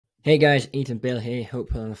Hey guys, Ethan Bill here.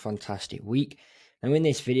 Hope you're having a fantastic week. Now in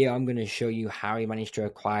this video, I'm going to show you how you managed to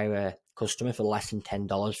acquire a customer for less than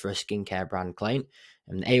 $10 for a skincare brand client,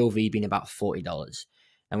 and the AOV being about $40.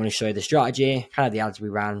 I'm going to show you the strategy, kind of the ads we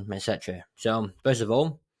ran, etc. So first of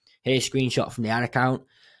all, here's a screenshot from the ad account.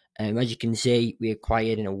 As you can see, we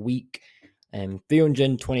acquired in a week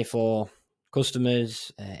 324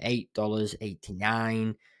 customers,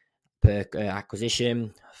 $8.89 per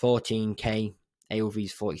acquisition, 14k. AOV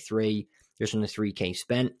is 43, just under 3k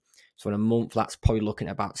spent. So in a month, that's probably looking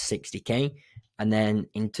at about 60k. And then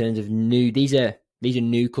in terms of these are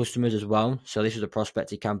new customers as well. So this was a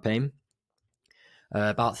prospecting campaign.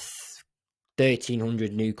 About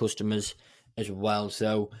 1,300 new customers as well.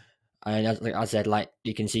 So as I said, like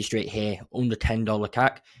you can see straight here, under $10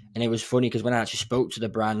 CAC. And it was funny because when I actually spoke to the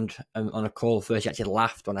brand on a call first, he actually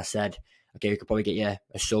laughed when I said, okay, we could probably get you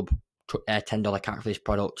a sub $10 CAC for this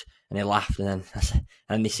product. And they laughed, and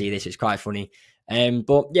then they see this. It's quite funny.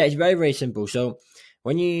 But yeah, it's very, very simple. So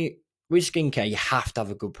when you with skincare, you have to have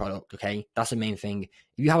a good product. Okay, that's the main thing. If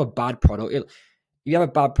you have a bad product,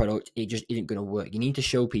 it just isn't going to work. You need to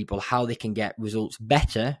show people how they can get results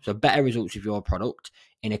better, so better results with your product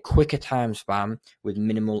in a quicker time span with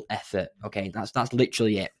minimal effort. Okay, that's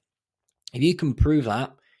literally it. If you can prove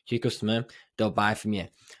that to your customer, they'll buy from you.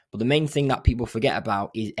 But the main thing that people forget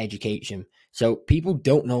about is education. So people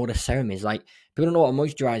don't know what a serum is. Like, people don't know what a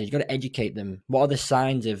moisturizer is. You've got to educate them. What are the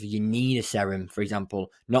signs of you need a serum, for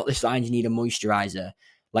example? Not the signs you need a moisturizer.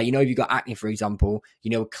 Like, if you've got acne, for example,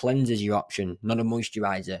 cleanser is your option, not a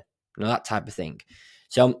moisturizer. That type of thing.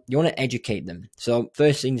 So you want to educate them. So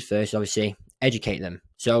first things first, obviously, educate them.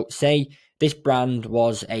 So say this brand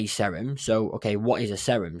was a serum. So, okay, what is a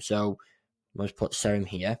serum? So let's put serum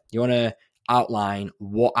here. You want to outline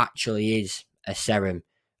what actually is a serum.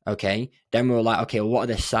 Okay. Then we're like, okay, well, what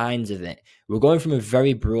are the signs of it? We're going from a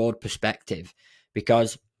very broad perspective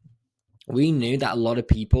because we knew that a lot of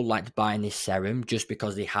people liked buying this serum just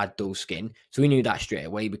because they had dull skin. So we knew that straight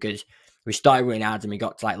away because we started running ads and we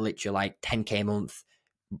got to literally 10k a month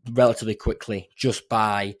relatively quickly just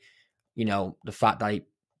by, the fact that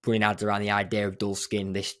running ads around the idea of dull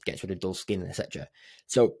skin, this gets rid of dull skin, etc.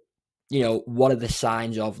 So, what are the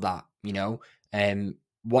signs of that?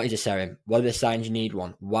 What is a serum? What are the signs you need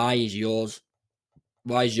one? Why is yours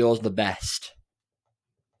the best?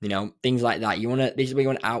 Things like that. This is what you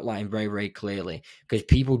want to outline very, very clearly because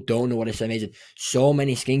people don't know what a serum is. And so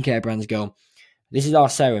many skincare brands go, this is our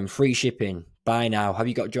serum, free shipping, buy now. Have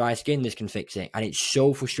you got dry skin? This can fix it. And it's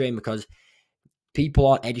so frustrating because people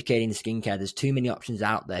aren't educating the skincare. There's too many options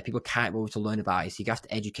out there. People can't be able to learn about it. So you have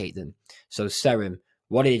to educate them. So serum,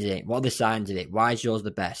 what is it? What are the signs of it? Why is yours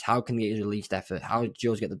the best? How can you get the least effort? How does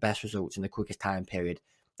yours get the best results in the quickest time period?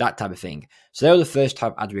 That type of thing. So they were the first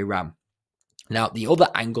type ads we ran. Now, the other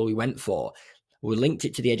angle we went for, we linked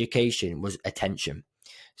it to the education, was attention.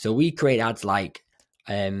 So we create ads like,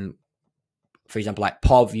 for example, like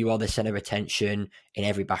POV, you are the center of attention in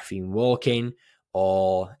every bathroom you walk in,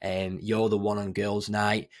 or you're the one on girls'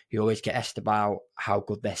 night. You always get asked about how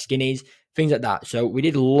good their skin is, things like that. So we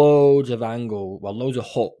did loads of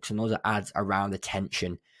hooks and loads of ads around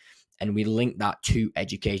attention, and we linked that to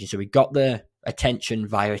education. So we got the attention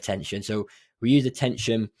via attention. So we used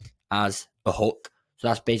attention as a hook. So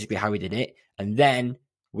that's basically how we did it. And then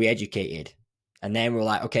we educated. And then we're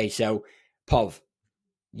like, okay, so POV,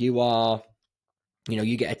 you are,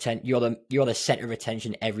 you get attention. You're the center of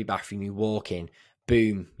attention every bathroom you walk in.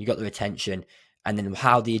 Boom, you got the attention. And then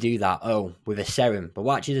how do you do that? Oh, with a serum. But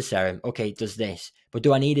what is a serum? Okay, it does this. But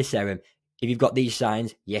do I need a serum? If you've got these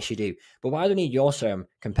signs, yes, you do. But why do I need your serum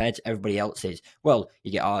compared to everybody else's? Well,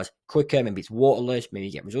 you get ours quicker. Maybe it's waterless. Maybe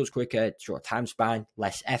you get results quicker. Short time span,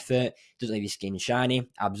 less effort. Doesn't leave your skin shiny.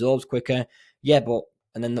 Absorbs quicker. Yeah, but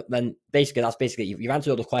and then basically that's basically you've answered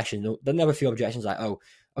all the questions. Then there are a few objections like, oh,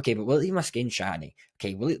 okay, but will it leave my skin shiny?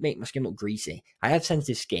 Okay, will it make my skin look greasy? I have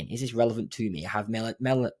sensitive skin. Is this relevant to me? I have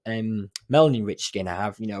melanin-rich skin. I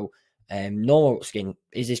have, normal skin.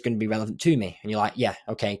 Is this going to be relevant to me? And you're like, yeah,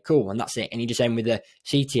 okay, cool. And that's it. And you just end with a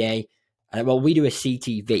CTA. Well, we do a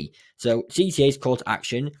CTV. So CTA is call to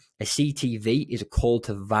action. A CTV is a call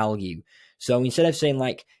to value. So instead of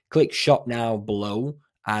saying click shop now below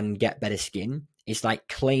and get better skin, it's like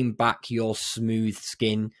claim back your smooth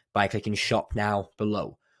skin by clicking shop now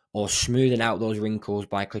below, or smoothing out those wrinkles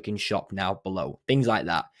by clicking shop now below. Things like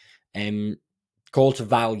that. Call to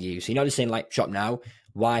value. So you're not just saying shop now.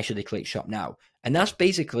 Why should they click shop now? And that's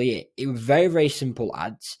basically it. It was very, very simple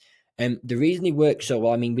ads. The reason they work so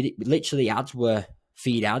well, literally ads were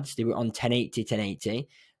feed ads. They were on 1080.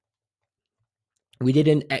 We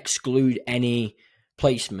didn't exclude any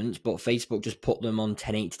placements, but Facebook just put them on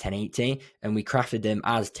 1080 to 1080, and we crafted them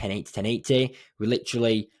as 1080 to 1080. We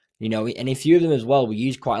literally, and a few of them as well, we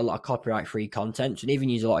use quite a lot of copyright-free content, and even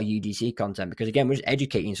use a lot of UGC content, because again, we're just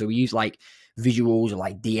educating. So we use like visuals of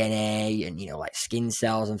like DNA and, like skin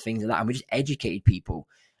cells and things like that, and we just educated people.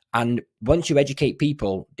 And once you educate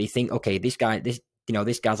people, they think, okay, this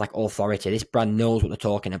guy's like authority. This brand knows what they're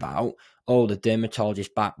talking about. Oh, the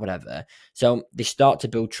dermatologist back, whatever. So they start to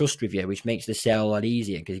build trust with you, which makes the sale a lot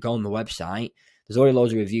easier, because you go on the website, there's already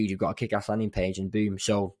loads of reviews. You've got a kick-ass landing page, and boom.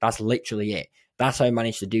 So that's literally it. That's how I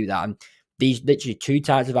managed to do that. And these literally 2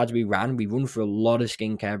 types of ads we run for a lot of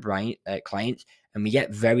skincare brand clients, and we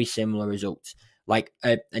get very similar results. Like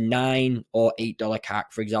a $9 or $8 CAC,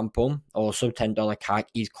 for example, or sub $10 CAC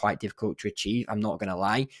is quite difficult to achieve. I'm not going to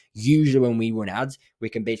lie. Usually when we run ads, we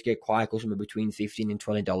can basically acquire a customer between $15 and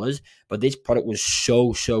 $20. But this product was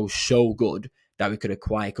so good that we could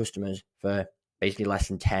acquire customers for basically less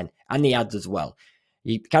than 10, and the ads as well.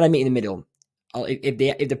 You kind of meet in the middle.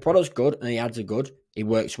 If the product's good and the ads are good, it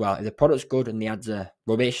works well. If the product's good and the ads are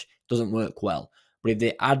rubbish, it doesn't work well. But if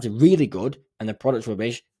the ads are really good and the product's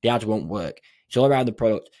rubbish, the ads won't work. It's all around the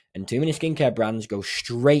product. And too many skincare brands go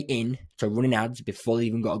straight in to running ads before they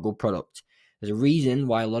even got a good product. There's a reason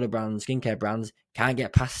why a lot of skincare brands can't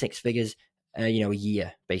get past 6 figures, a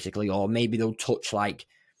year, basically. Or maybe they'll touch like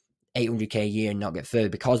 800K a year and not get further,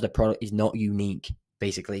 because the product is not unique.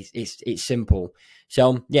 Basically, it's simple.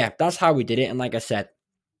 So yeah, that's how we did it. And like I said,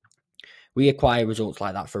 we acquire results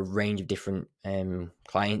like that for a range of different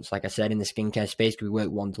clients, like I said, in the skincare space, because we work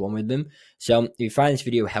one-to-one with them. So if you find this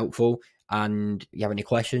video helpful and you have any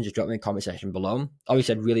questions, just drop me in the comment section below.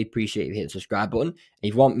 Obviously, I'd really appreciate if you hit the subscribe button.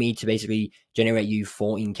 If you want me to basically generate you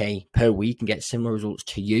 14K per week and get similar results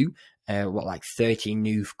to you, like 30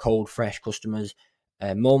 new cold, fresh customers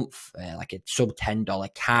a month, like a sub $10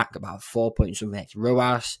 CAC, about 4 point something X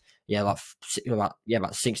ROAS, about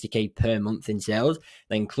 60K per month in sales,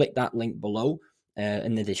 then click that link below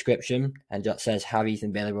in the description, and that says have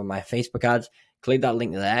Ethan available on my Facebook ads. Click that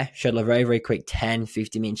link there, schedule a very quick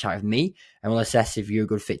 10-15 minute chat with me, and we'll assess if you're a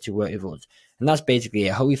good fit to work with us. And that's basically it.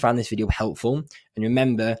 I hope you found this video helpful. And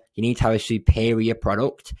remember, you need to have a superior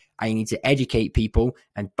product, and you need to educate people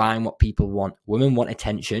and find what people want. Women want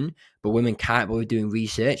attention, but women can't bother doing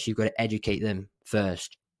research. You've got to educate them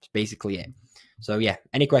first. That's basically it. So yeah,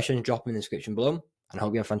 any questions, drop them in the description below, and I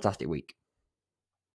hope you have a fantastic week.